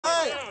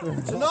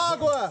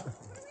Cynagua!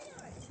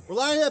 We're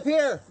lining up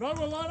here.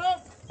 Cynagua, line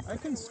up! I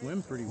can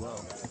swim pretty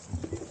well.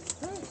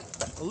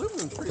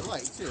 Aluminum's pretty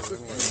light too.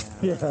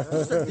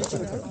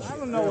 I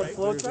don't know what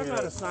floats. I'm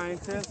not a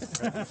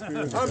scientist.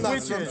 I'm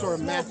not some sort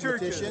of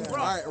mathematician. All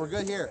right, we're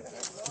good here.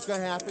 What's going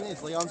to happen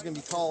is Leon's going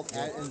to be called,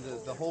 and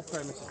the whole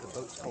premise is the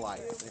boats collide.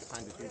 And it's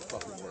time to do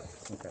fucking work.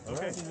 Okay. All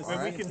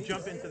right. We can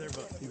jump into their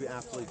boat. You can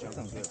absolutely jump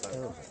into the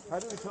boat. How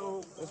do we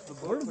tell if the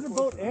boat? Where does the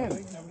boat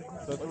end?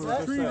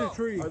 Tree to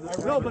tree.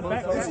 No, but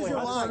back This that is way. your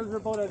How line. does their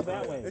boat end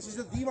that way? This is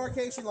the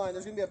demarcation line.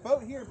 There's going to be a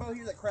boat here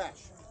that crash.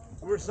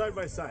 We're side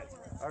by side.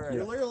 All right.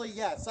 You're literally,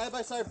 side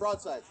by side,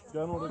 broadside.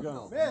 Gunwale to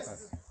gunwale.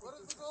 Miss!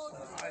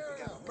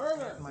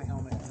 Murder! My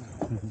helmet.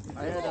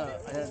 I had a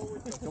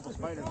couple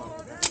spiders on it.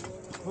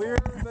 Clear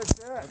the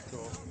deck.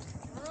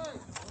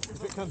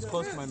 If it comes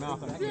close to my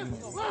mouth, I'm getting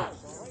it.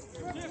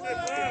 Remember,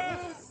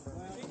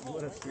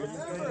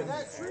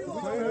 that tree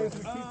line is a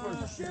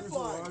ship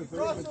line.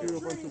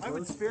 I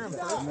would spear him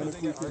first, but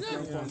then get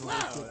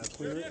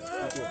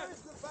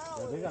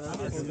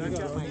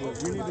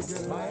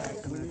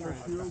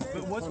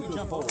But once we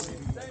jump over, I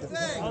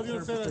was going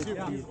to say that too.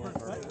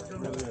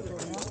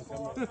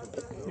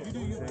 If you do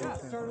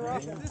start her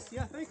off with this,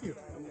 thank you.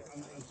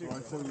 Good?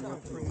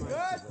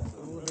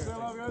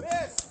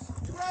 Miss!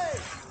 You ready?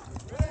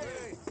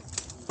 Ready!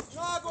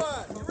 Cynagua,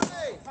 you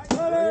ready?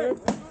 Ready?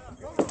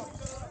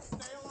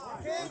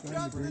 You can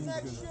jump to the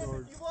next ship if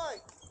you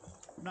like.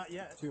 Not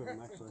yet. Two of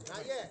them actually.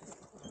 Not yet.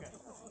 Okay.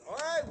 All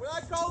right, when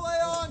I call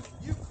Leon,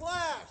 you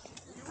clash.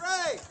 You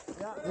ready?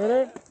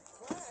 Ready?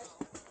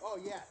 Oh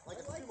yeah, like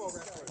a sumo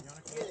wrestler.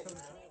 Get it.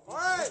 All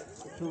right,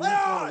 I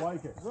Leon!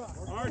 like it.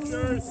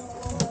 Archers!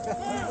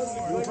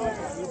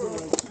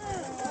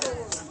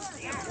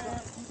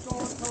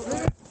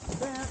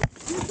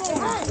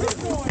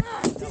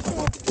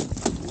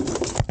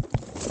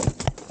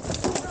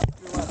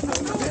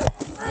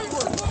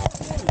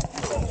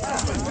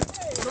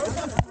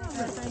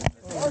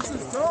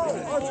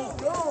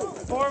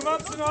 Form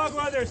up,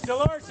 Cynagua. They're still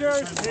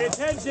archers. Pay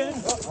attention.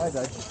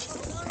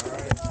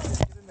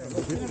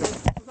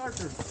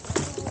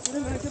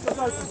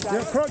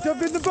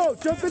 Jump in the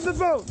boat. Jump in the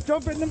boat.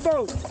 Jump in the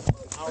boat.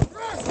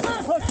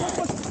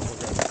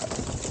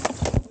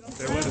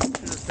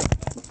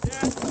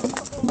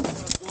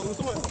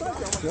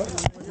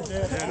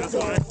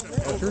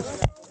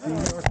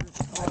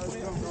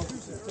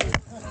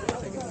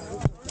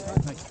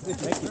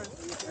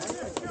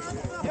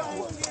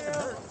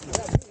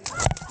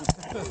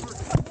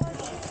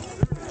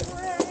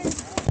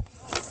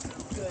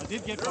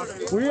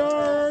 We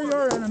are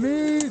your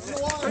enemies.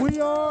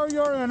 We are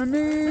your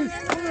enemies.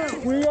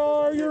 We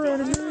are your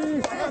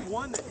enemies.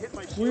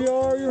 We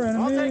are your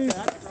enemies.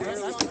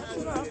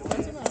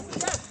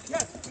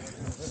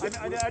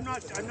 I'm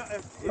not.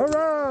 All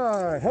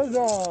right,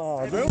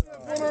 huzzah! They only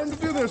have one arm to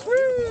do this.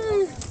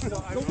 Whee!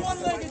 The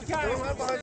one-legged guy.